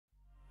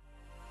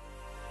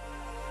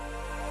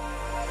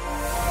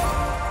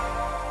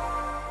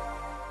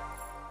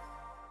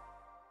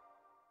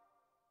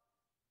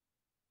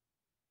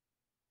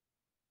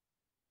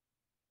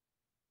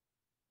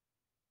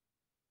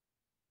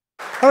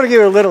I want to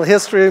give you a little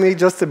history of me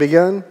just to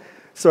begin.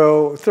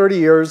 So 30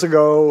 years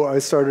ago, I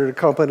started a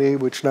company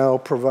which now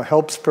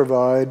helps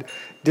provide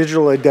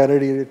digital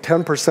identity to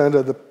 10%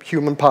 of the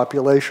human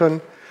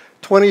population.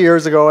 20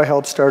 years ago, I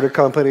helped start a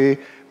company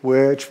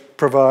which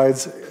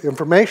provides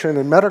information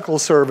and medical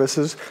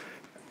services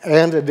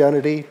and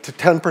identity to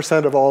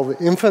 10% of all the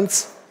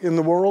infants in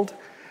the world.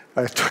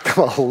 It took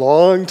them a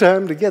long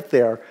time to get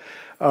there.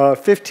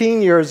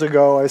 15 years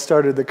ago, I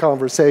started the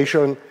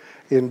conversation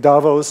in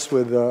Davos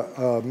with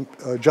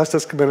the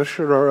Justice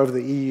Commissioner of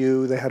the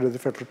EU, the head of the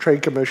Federal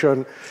Trade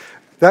Commission.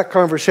 That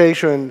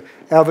conversation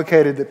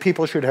advocated that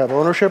people should have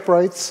ownership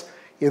rights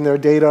in their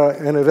data,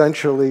 and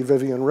eventually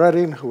Vivian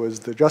Reding, who was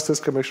the Justice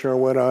Commissioner,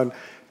 went on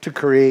to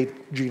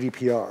create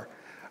GDPR.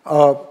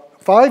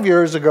 5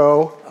 years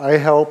ago, I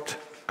helped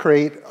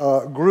create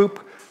a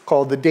group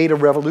called the Data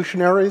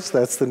Revolutionaries.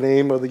 That's the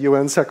name of the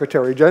UN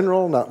Secretary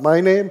General, not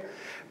my name.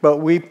 But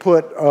we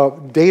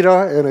put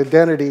data and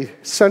identity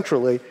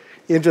centrally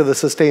into the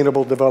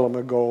Sustainable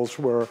Development Goals,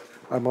 where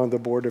I'm on the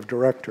board of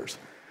directors.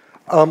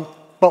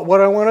 But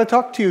what I want to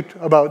talk to you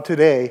about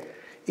today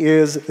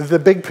is the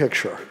big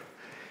picture.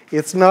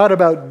 It's not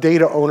about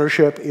data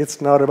ownership.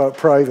 It's not about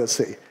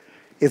privacy.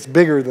 It's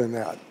bigger than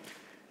that.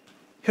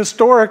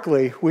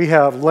 Historically, we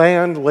have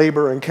land,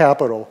 labor, and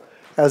capital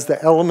as the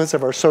elements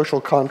of our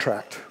social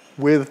contract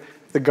with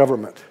the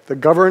government. The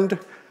governed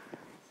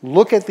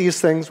look at these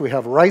things. We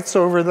have rights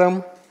over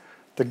them.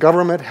 The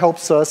government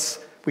helps us.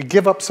 We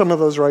give up some of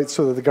those rights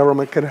so that the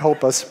government can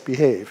help us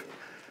behave.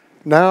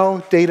 Now,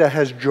 data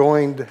has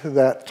joined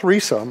that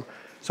threesome,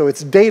 so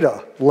it's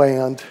data,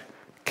 land,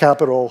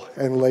 capital,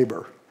 and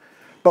labor.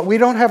 But we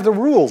don't have the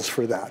rules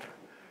for that.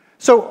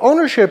 So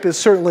ownership is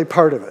certainly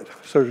part of it,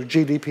 sort of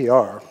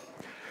GDPR.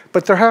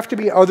 But there have to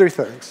be other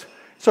things.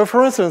 So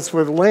for instance,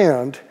 with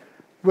land,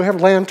 we have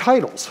land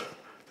titles.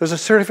 There's a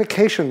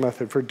certification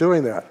method for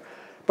doing that.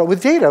 But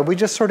with data, we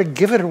just sort of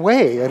give it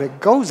away, and it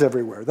goes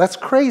everywhere. That's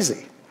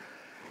crazy.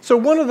 So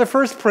one of the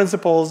first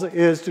principles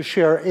is to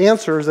share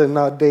answers and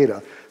not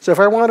data. So if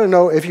I want to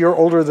know if you're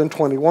older than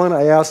 21,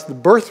 I ask the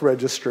birth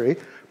registry,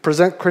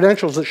 present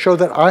credentials that show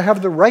that I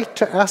have the right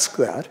to ask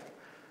that,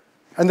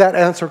 and that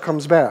answer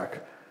comes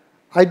back.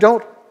 I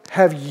don't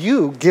have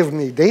you give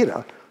me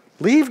data.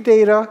 Leave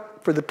data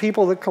for the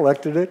people that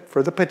collected it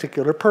for the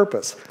particular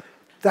purpose.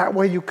 That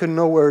way you can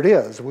know where it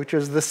is, which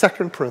is the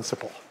second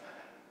principle.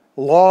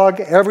 Log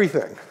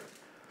everything.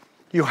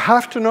 You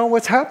have to know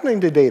what's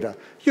happening to data.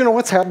 You know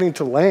what's happening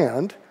to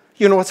land.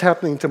 You know what's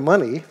happening to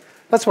money.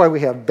 That's why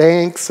we have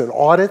banks and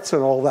audits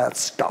and all that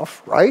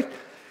stuff, right?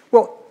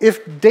 Well,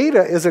 if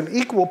data is an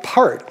equal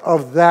part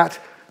of that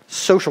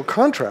social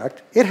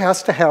contract, it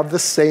has to have the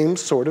same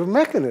sort of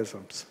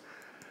mechanisms.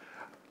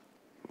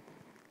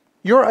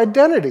 Your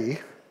identity,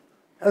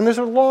 and there's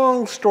a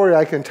long story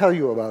I can tell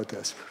you about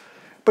this,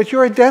 but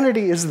your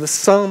identity is the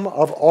sum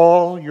of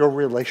all your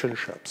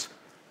relationships.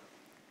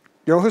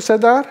 You know who said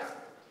that?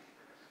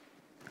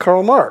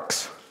 Karl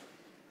Marx.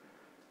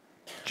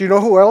 Do you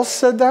know who else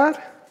said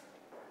that?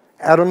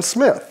 Adam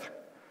Smith.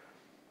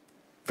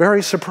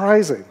 Very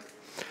surprising.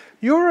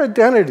 Your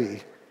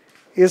identity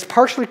is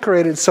partially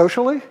created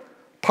socially,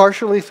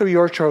 partially through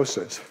your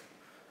choices.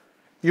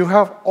 You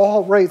have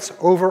all rights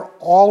over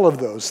all of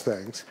those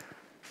things,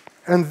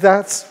 and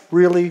that's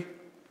really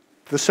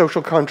the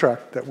social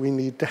contract that we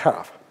need to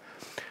have.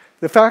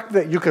 The fact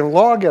that you can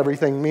log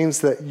everything means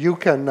that you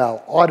can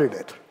now audit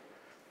it.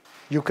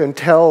 You can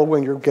tell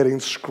when you're getting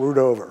screwed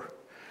over.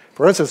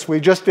 For instance, we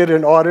just did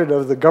an audit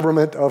of the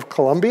government of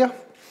Colombia.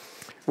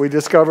 We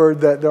discovered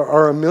that there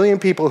are 1 million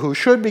people who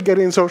should be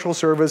getting social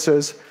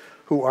services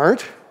who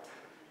aren't.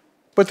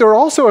 But there are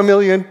also 1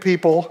 million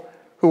people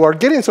who are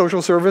getting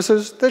social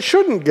services that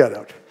shouldn't get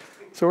it.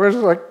 So we're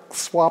just like,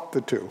 swap the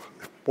two.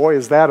 Boy,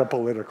 is that a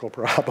political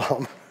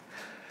problem.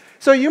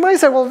 So you might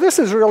say, well, this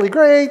is really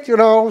great, you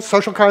know,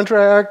 social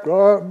contract,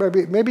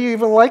 maybe you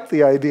even like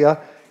the idea.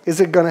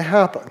 Is it going to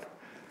happen?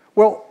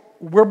 Well,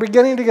 we're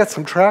beginning to get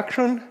some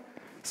traction.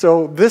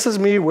 So this is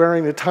me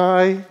wearing a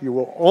tie. You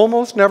will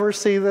almost never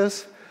see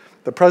this.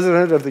 The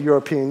president of the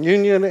European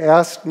Union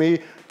asked me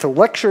to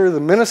lecture the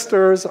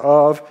ministers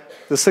of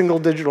the single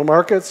digital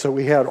market. So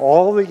we had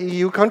all the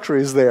EU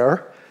countries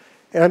there.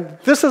 And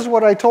this is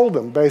what I told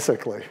them,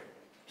 basically.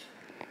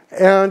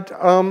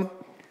 And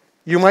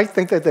you might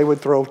think that they would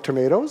throw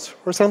tomatoes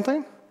or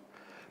something.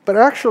 But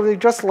actually,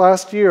 just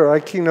last year, I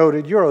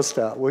keynoted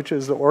Eurostat, which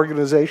is the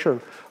organization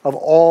of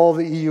all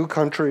the EU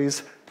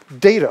countries'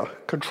 data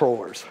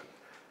controllers,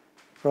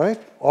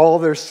 right? All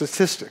their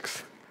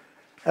statistics.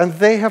 And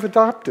they have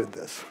adopted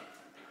this.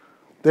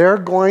 They're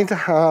going to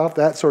have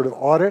that sort of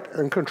audit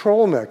and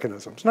control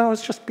mechanisms. Now,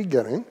 it's just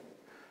beginning,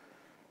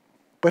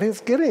 but it's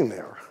getting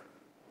there.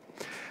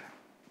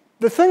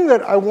 The thing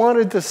that I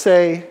wanted to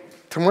say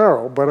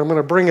tomorrow, but I'm going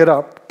to bring it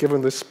up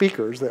given the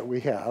speakers that we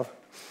have,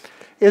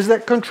 is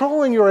that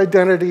controlling your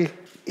identity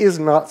is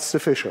not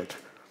sufficient.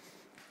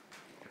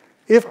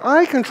 If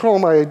I control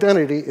my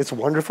identity, it's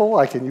wonderful.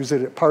 I can use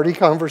it at party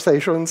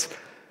conversations,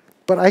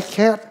 but I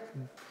can't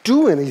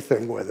do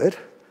anything with it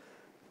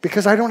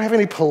because I don't have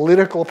any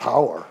political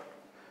power.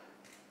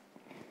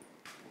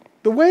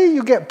 The way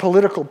you get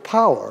political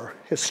power,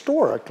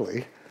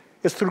 historically,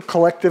 is through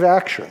collective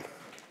action.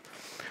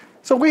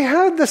 So we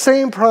had the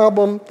same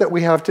problem that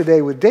we have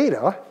today with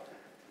data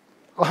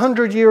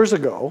 100 years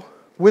ago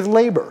with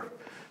labor.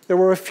 There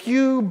were a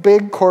few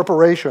big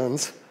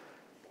corporations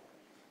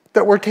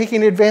that were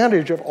taking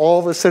advantage of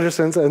all the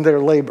citizens and their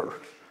labor.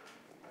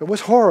 It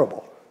was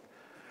horrible.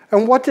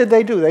 And what did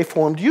they do? They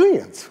formed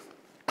unions.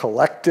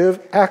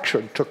 Collective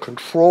action to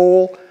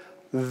control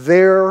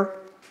their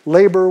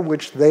labor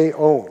which they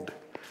owned.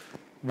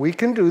 We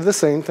can do the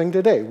same thing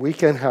today. We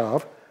can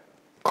have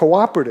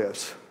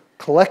cooperatives,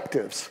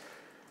 collectives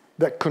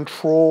that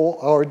control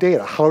our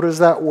data. How does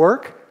that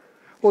work?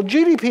 Well,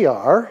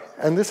 GDPR,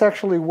 and this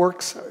actually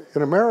works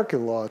in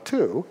American law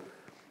too,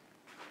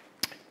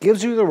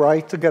 gives you the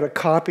right to get a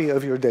copy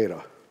of your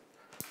data.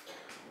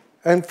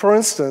 And for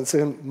instance,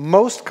 in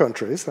most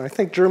countries, and I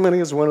think Germany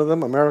is one of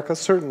them, America is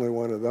certainly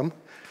one of them,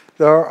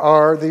 there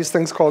are these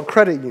things called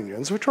credit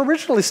unions, which were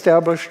originally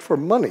established for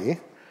money,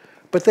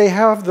 but they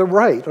have the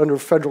right under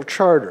federal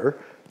charter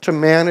to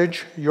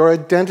manage your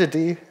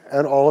identity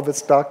and all of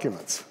its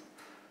documents.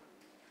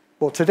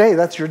 Well, today,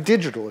 that's your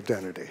digital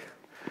identity.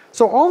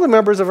 So all the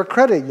members of a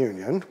credit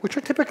union, which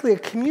are typically a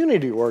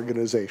community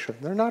organization,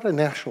 they're not a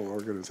national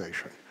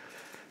organization,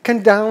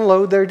 can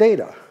download their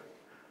data.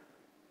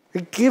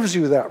 It gives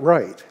you that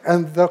right.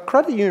 And the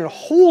credit union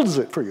holds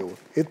it for you.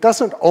 It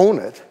doesn't own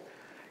it.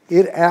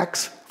 It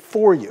acts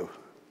for you.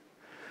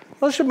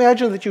 Let's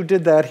imagine that you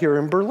did that here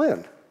in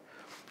Berlin,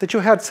 that you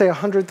had, say,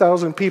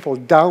 100,000 people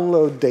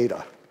download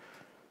data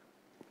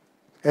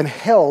and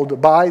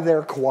held by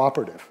their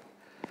cooperative.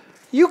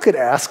 You could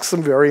ask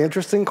some very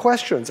interesting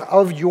questions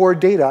of your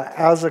data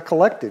as a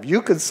collective.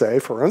 You could say,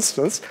 for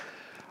instance,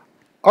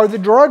 are the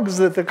drugs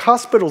that the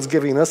hospital's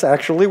giving us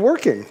actually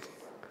working?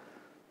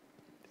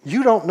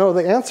 You don't know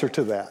the answer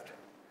to that.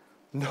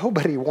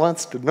 Nobody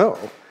wants to know,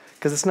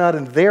 because it's not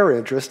in their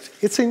interest,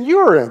 it's in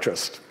your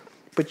interest,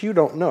 but you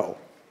don't know.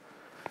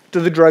 Do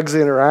the drugs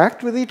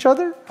interact with each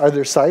other? Are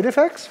there side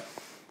effects?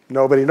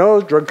 Nobody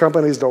knows. Drug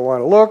companies don't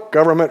want to look.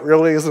 Government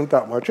really isn't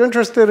that much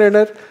interested in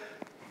it.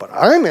 But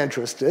I'm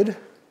interested.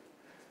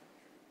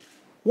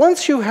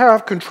 Once you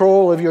have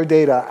control of your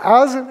data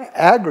as an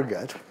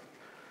aggregate,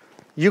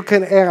 you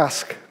can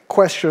ask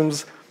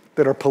questions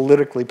that are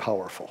politically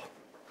powerful.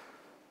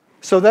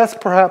 So that's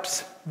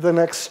perhaps the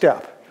next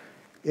step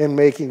in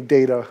making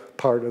data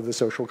part of the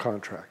social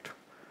contract.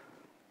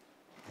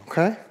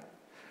 Okay?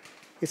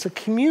 It's a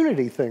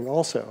community thing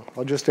also,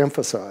 I'll just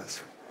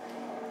emphasize.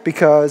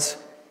 Because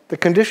the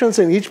conditions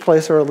in each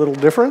place are a little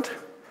different.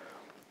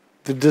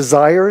 The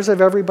desires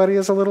of everybody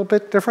is a little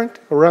bit different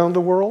around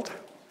the world.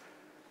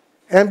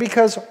 And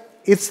because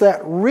it's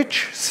that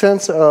rich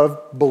sense of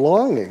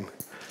belonging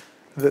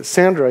that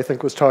Sandra, I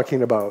think, was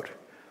talking about,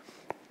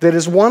 that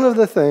is one of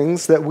the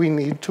things that we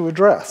need to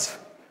address.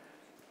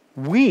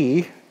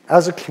 We,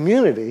 as a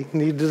community,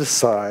 need to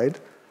decide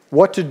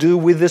what to do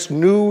with this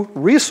new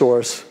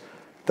resource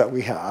that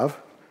we have,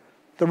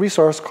 the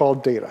resource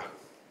called data.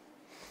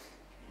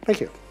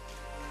 Thank you.